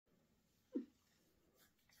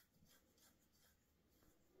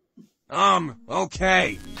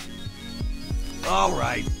Okay.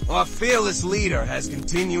 Alright, our fearless leader has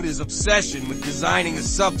continued his obsession with designing a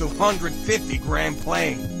sub-250g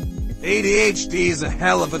plane. ADHD is a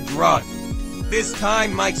hell of a drug. This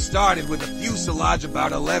time Mike started with a fuselage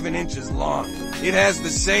about 11 inches long. It has the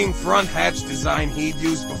same front hatch design he'd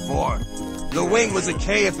used before. The wing was a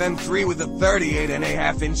KFM3 with a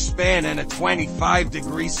 38.5-inch span and a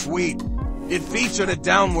 25-degree sweep. It featured a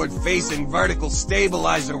downward-facing vertical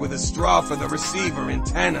stabilizer with a straw for the receiver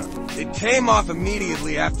antenna. It came off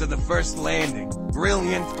immediately after the first landing.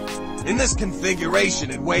 Brilliant. In this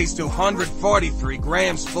configuration, it weighs 243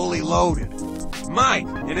 grams fully loaded. Mike,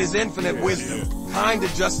 in his infinite wisdom, kinda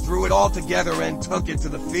just threw it all together and took it to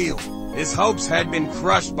the field. His hopes had been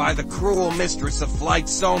crushed by the cruel mistress of flight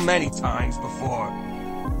so many times before.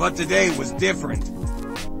 But today was different.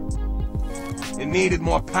 It needed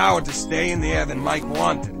more power to stay in the air than Mike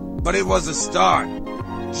wanted, but it was a start.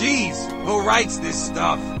 Jeez, who writes this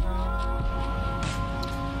stuff?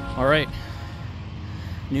 Alright,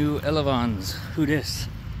 new elevons, who dis?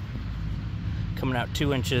 Coming out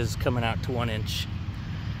 2 inches, coming out to 1 inch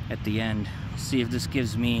at the end. See if this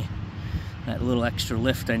gives me that little extra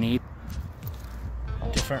lift I need.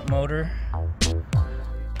 Different motor.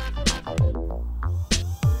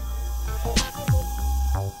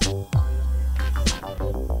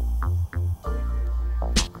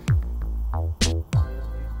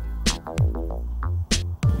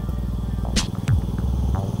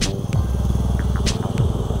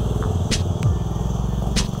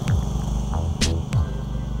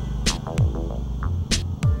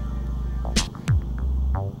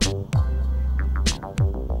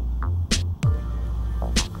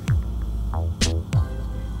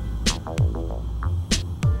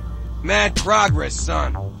 Mad progress,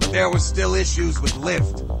 son, but there were still issues with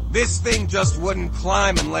lift. This thing just wouldn't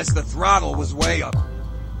climb unless the throttle was way up.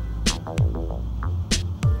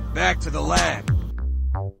 Back to the lab.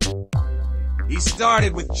 He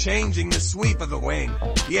started with changing the sweep of the wing.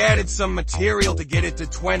 He added some material to get it to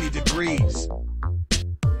 20 degrees.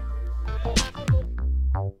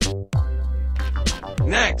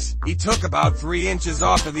 Next, he took about 3 inches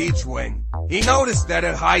off of each wing. He noticed that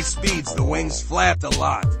at high speeds the wings flapped a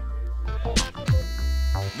lot.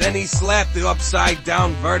 Then he slapped the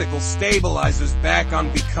upside-down vertical stabilizers back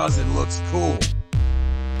on because it looks cool.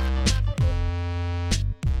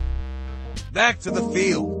 Back to the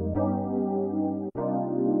field.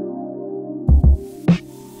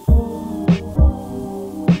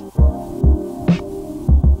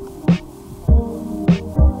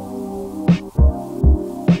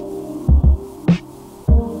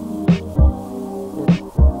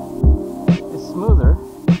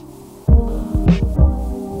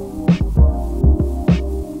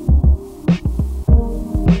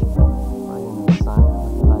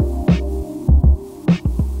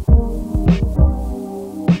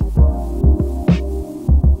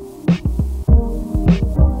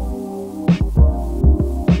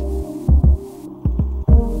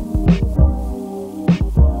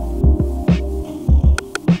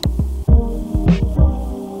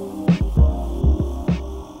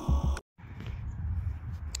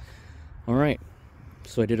 Alright,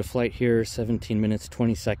 so I did a flight here, 17 minutes,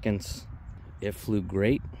 20 seconds. It flew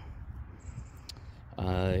great.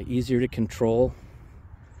 Easier to control.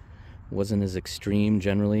 Wasn't as extreme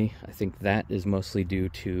generally. I think that is mostly due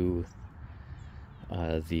to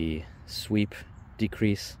the sweep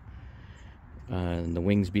decrease. And the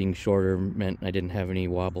wings being shorter meant I didn't have any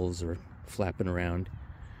wobbles or flapping around.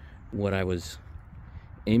 What I was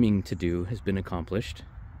aiming to do has been accomplished.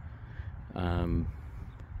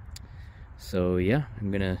 So yeah,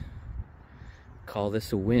 I'm gonna call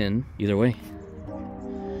this a win either way.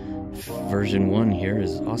 Version 1 here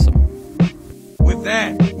is awesome. With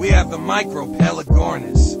that, we have the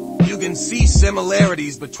Micro-Pelagornis. You can see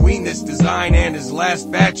similarities between this design and his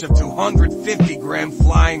last batch of 250g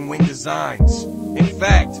flying wing designs. In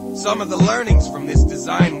fact, some of the learnings from this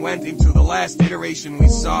design went into the last iteration we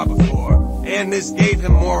saw before, and this gave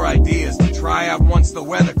him more ideas to try out once the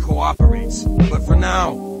weather cooperates. But for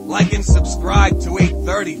now, like and subscribe to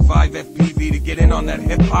 835 FPV to get in on that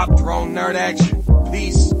hip-hop drone nerd action.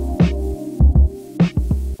 Peace.